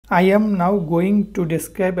I am now going to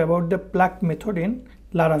describe about the pluck method in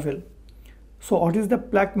Laravel. So what is the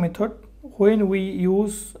pluck method? When we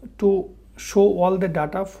use to show all the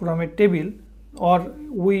data from a table, or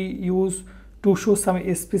we use to show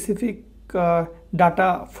some specific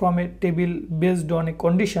data from a table based on a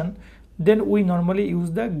condition, then we normally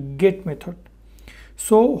use the get method.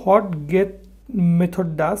 So what get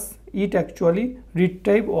method does, it actually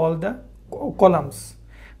retrieve all the columns.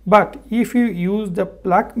 But if you use the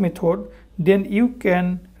pluck method, then you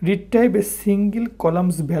can retrieve a single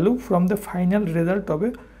column's value from the final result of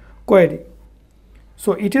a query.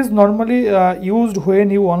 So it is normally used when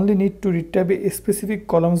you only need to retrieve a specific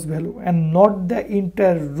column's value and not the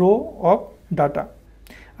entire row of data.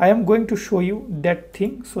 I am going to show you that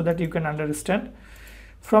thing so that you can understand.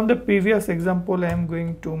 From the previous example, I am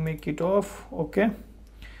going to make it off. Okay,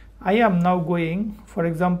 I am now going, for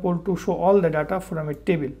example, to show all the data from a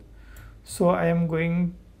table. So I am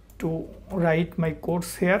going to write my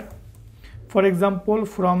codes here. For example,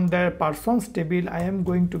 from the persons table, I am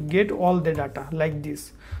going to get all the data like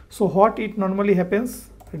this. So what it normally happens,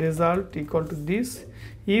 result equal to this.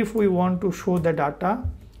 If we want to show the data,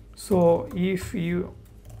 so if you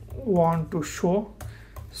want to show,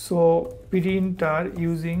 so printer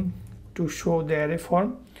using to show the array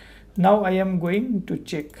form. Now I am going to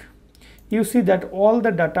check. You see that all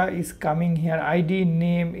the data is coming here: ID,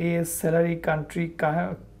 name, age, salary, country,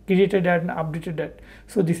 created and updated at.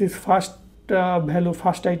 So this is first value,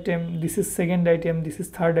 first item, this is second item, this is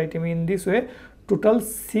third item. In this way total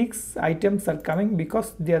 6 items are coming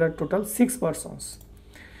because there are total 6 persons.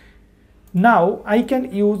 Now I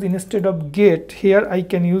can use, instead of get, here I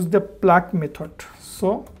can use the pluck method.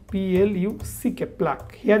 So pluck,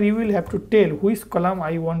 pluck. Here you will have to tell which column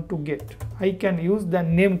I want to get. I can use the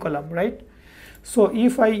name column, right? So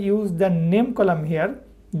if I use the name column here,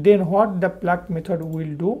 then what the pluck method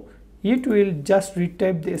will do, it will just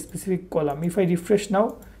retrieve the specific column. If I refresh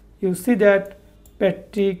now, you see that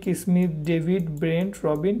Patrick, Smith, David, Brent,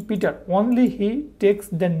 Robin, Peter, only he takes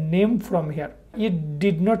the name from here. It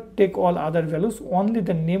did not take all other values, only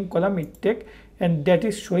the name column it take, and that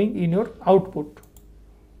is showing in your output.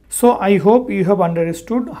 So I hope you have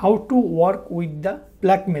understood how to work with the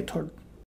pluck method.